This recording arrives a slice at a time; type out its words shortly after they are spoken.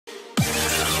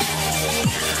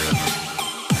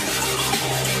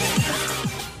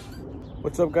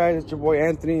What's up, guys? It's your boy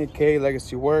Anthony, aka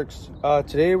Legacy Works.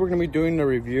 Today we're gonna be doing a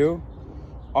review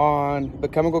on the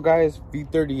Chemical Guys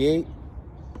v38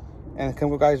 and the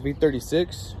Chemical Guys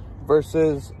v36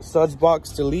 versus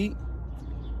Sudzbox Delete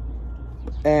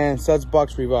and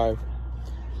Sudzbox Revive.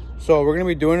 So we're gonna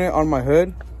be doing it on my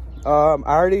hood. I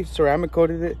already ceramic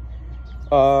coated it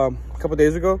a couple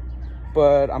days ago,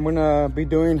 but I'm gonna be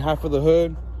doing half of the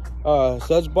hood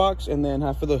Sudzbox and then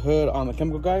half of the hood on the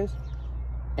Chemical Guys,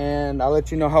 and I'll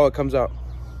let you know how it comes out.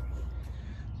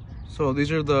 So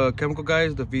these are the Chemical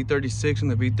Guys, the v36 and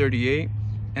the v38,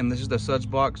 and this is the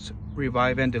Sudzbox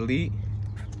Revive and Delete.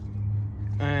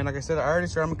 And like I said, I already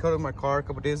ceramic coated my car a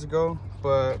couple days ago,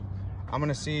 but I'm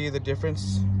gonna see the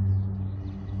difference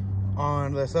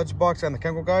on the Sudzbox and the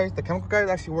Chemical Guys. The Chemical Guys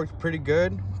actually works pretty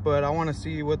good, but I want to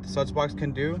see what the Sudzbox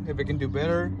can do, if it can do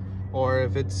better or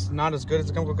if it's not as good as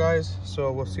the Chemical Guys.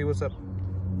 So we'll see what's up.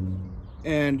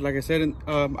 And like I said,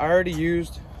 I already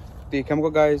used the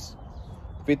Chemical Guys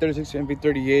v36 and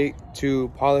v38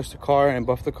 to polish the car and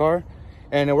buff the car,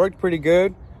 and it worked pretty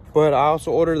good. But I also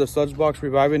ordered the Sudzbox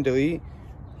Revive and Delete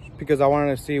because I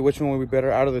wanted to see which one would be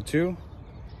better out of the two.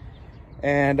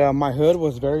 And my hood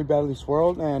was very badly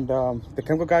swirled, and the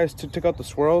Chemical Guys took out the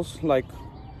swirls, like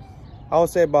I would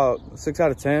say about 6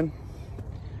 out of 10.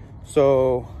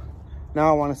 So now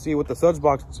I want to see what the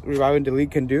Sudzbox Revive and Delete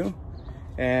can do,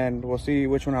 and we'll see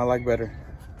which one I like better.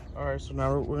 All right, so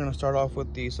now we're gonna start off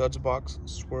with the Sudzbox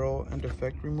Swirl and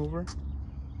Defect Remover.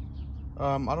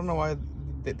 I don't know why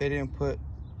they didn't put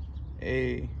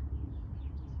a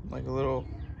little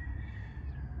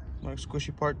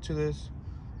squishy part to this,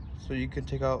 so you can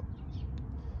take out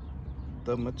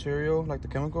the material like the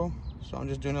chemical. So I'm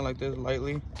just doing it like this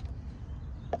lightly.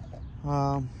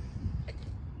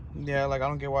 Yeah, like I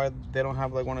don't get why they don't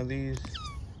have like one of these.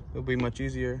 It'll be much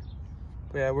easier.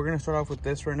 But yeah, we're gonna start off with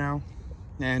this right now,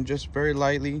 and just very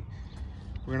lightly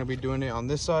we're gonna be doing it on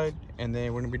this side, and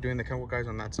then we're gonna be doing the Chemical Guys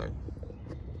on that side.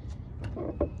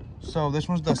 So this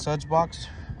one's the Sudzbox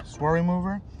Swirl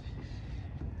Remover,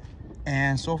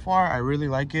 and so far I really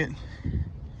like it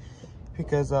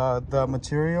because the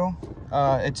material,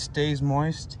 it stays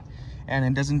moist and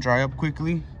it doesn't dry up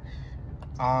quickly.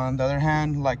 On the other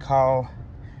hand, like how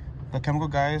the Chemical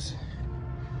Guys,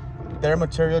 their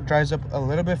material dries up a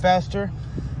little bit faster,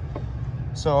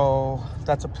 so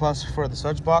that's a plus for the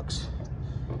Sudzbox,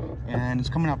 and it's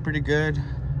coming out pretty good.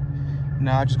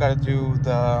 Now I just got to do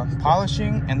the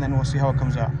polishing, and then we'll see how it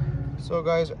comes out. So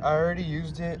guys, I already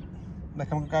used it, the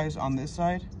Chemical Guys, on this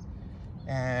side,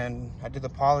 and I did the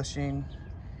polishing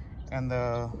and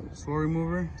the swirl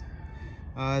remover.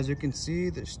 As you can see,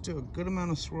 there's still a good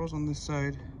amount of swirls on this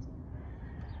side.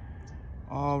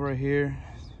 All right here,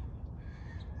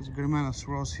 there's a good amount of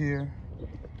swirls here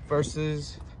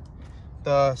versus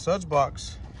the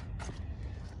Sudzbox.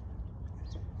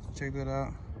 Check that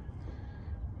out.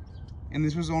 And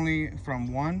this was only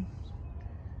from one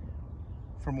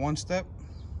step,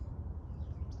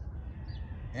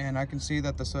 and I can see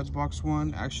that the Sudzbox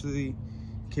one actually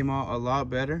came out a lot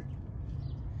better.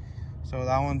 So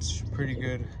that one's pretty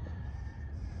good.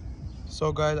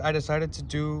 So guys, I decided to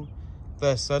do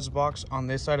the Sudzbox on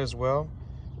this side as well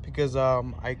because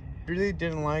I really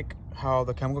didn't like how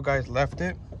the Chemical Guys left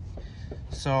it.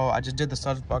 So I just did the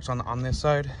Sudzbox on this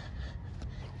side.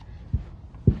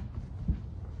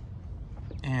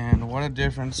 And what a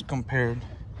difference compared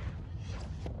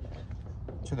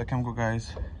to the Chemical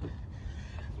Guys.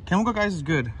 Chemical Guys is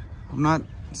good. I'm not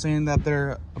saying that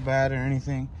they're bad or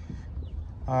anything.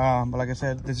 But like I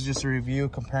said, this is just a review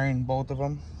comparing both of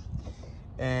them.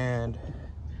 And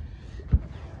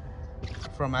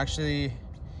from actually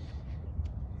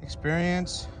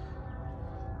experience,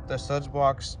 the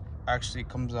Sudzbox actually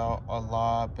comes out a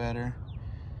lot better.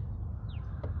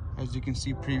 As you can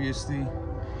see previously,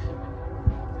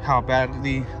 how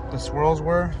badly the swirls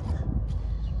were,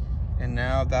 and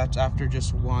now that's after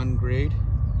just one grade,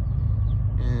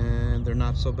 and they're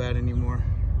not so bad anymore.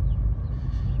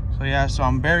 So yeah, so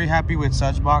I'm very happy with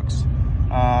Sudzbox.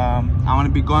 I'm gonna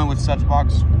be going with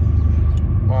Sudzbox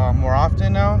more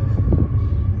often now.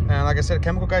 And like I said,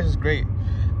 Chemical Guys is great.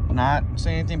 Not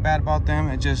saying anything bad about them.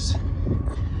 It just,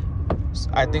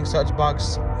 I think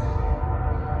Sudzbox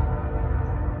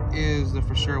is the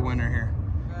for sure winner here.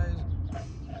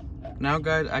 Now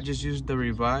guys, I just used the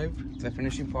Revive, the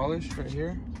finishing polish right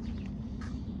here.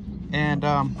 And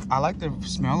I like the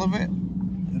smell of it.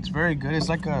 It's very good. It's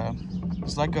like a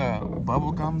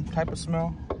bubble gum type of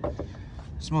smell.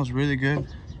 It smells really good.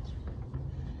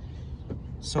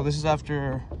 So this is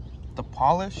after the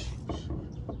polish,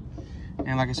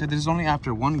 and like I said, this is only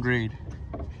after one grade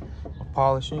of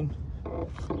polishing.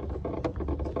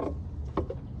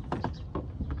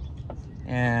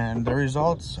 and the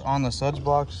results on the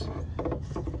Sudzbox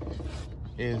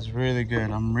is really good.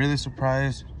 I'm really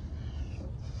surprised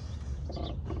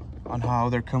on how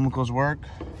their chemicals work.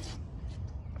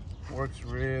 Works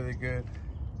really good.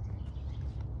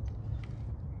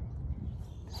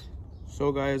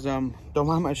 So guys, don't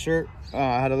mind my shirt.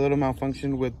 I had a little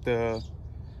malfunction with the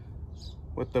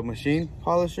machine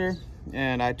polisher,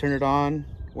 and I turned it on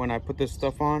when I put this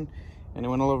stuff on, and it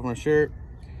went all over my shirt.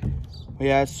 But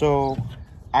yeah, so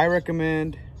I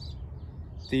recommend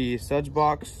the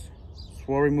Sudzbox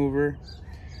swirl remover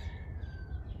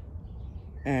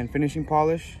and finishing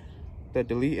polish, the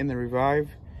Delete and the Revive.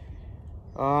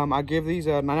 I give these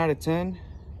a 9 out of 10.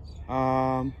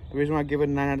 The reason why I give it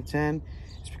a 9 out of 10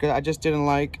 is because I just didn't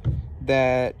like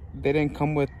that they didn't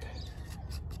come with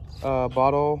a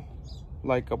bottle,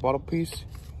 like a bottle piece,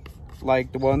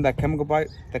 like the one that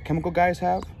chemical guys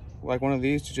have, like one of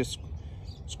these to just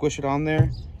squish it on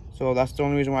there. So that's the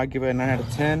only reason why I give it a 9 out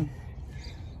of 10.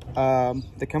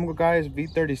 The chemical guys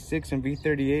v36 and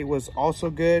v38 was also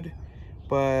good,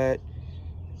 but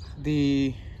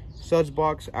the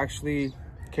Sudzbox actually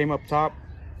came up top.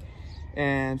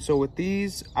 And so with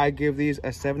these, I give these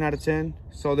a 7 out of 10.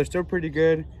 So they're still pretty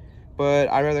good, but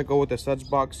I'd rather go with the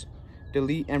Sudzbox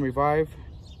Delete and Revive.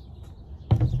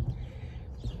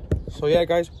 So yeah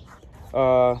guys,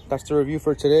 that's the review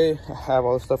for today. I have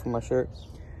all the stuff on my shirt.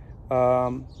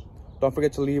 Don't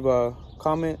forget to leave a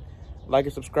comment, like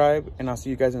and subscribe, and I'll see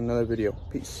you guys in another video.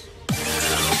 Peace.